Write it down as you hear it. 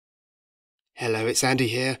Hello, it's Andy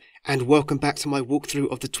here, and welcome back to my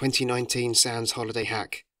walkthrough of the 2019 Sans Holiday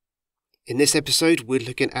Hack. In this episode, we're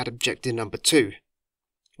looking at objective number 2.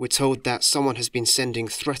 We're told that someone has been sending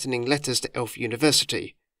threatening letters to Elf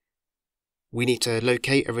University. We need to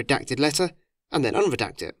locate a redacted letter, and then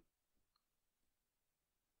unredact it.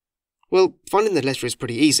 Well, finding the letter is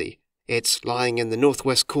pretty easy. It's lying in the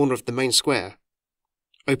northwest corner of the main square.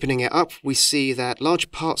 Opening it up, we see that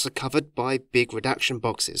large parts are covered by big redaction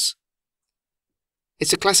boxes.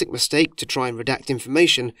 It's a classic mistake to try and redact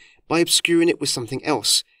information by obscuring it with something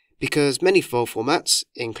else, because many file formats,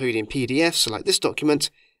 including PDFs like this document,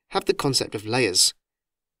 have the concept of layers.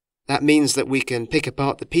 That means that we can pick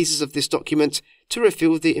apart the pieces of this document to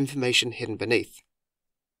reveal the information hidden beneath.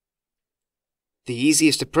 The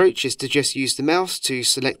easiest approach is to just use the mouse to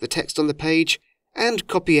select the text on the page and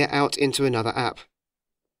copy it out into another app.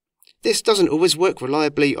 This doesn't always work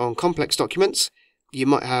reliably on complex documents. You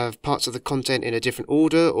might have parts of the content in a different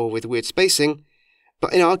order or with weird spacing,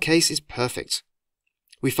 but in our case it's perfect.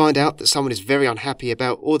 We find out that someone is very unhappy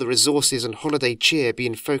about all the resources and holiday cheer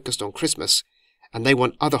being focused on Christmas, and they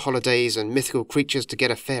want other holidays and mythical creatures to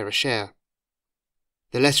get a fairer share.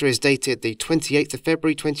 The letter is dated the 28th of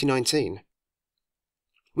February 2019.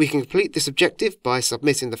 We can complete this objective by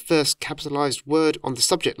submitting the first capitalized word on the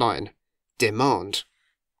subject line, demand.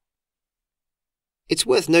 It's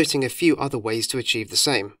worth noting a few other ways to achieve the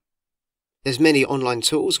same. There's many online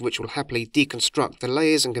tools which will happily deconstruct the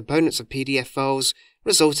layers and components of PDF files,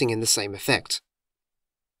 resulting in the same effect.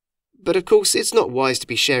 But of course, it's not wise to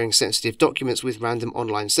be sharing sensitive documents with random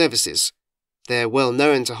online services. They're well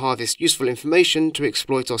known to harvest useful information to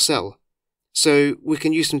exploit or sell. So we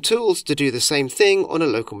can use some tools to do the same thing on a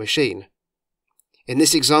local machine. In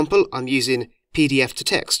this example, I'm using PDF to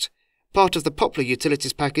text, part of the Popular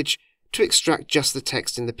Utilities package, to extract just the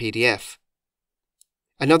text in the PDF.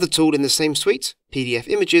 Another tool in the same suite, PDF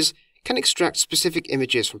Images, can extract specific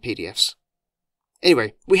images from PDFs.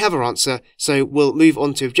 Anyway, we have our answer, so we'll move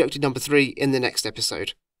on to objective number 3 in the next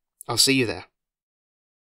episode. I'll see you there.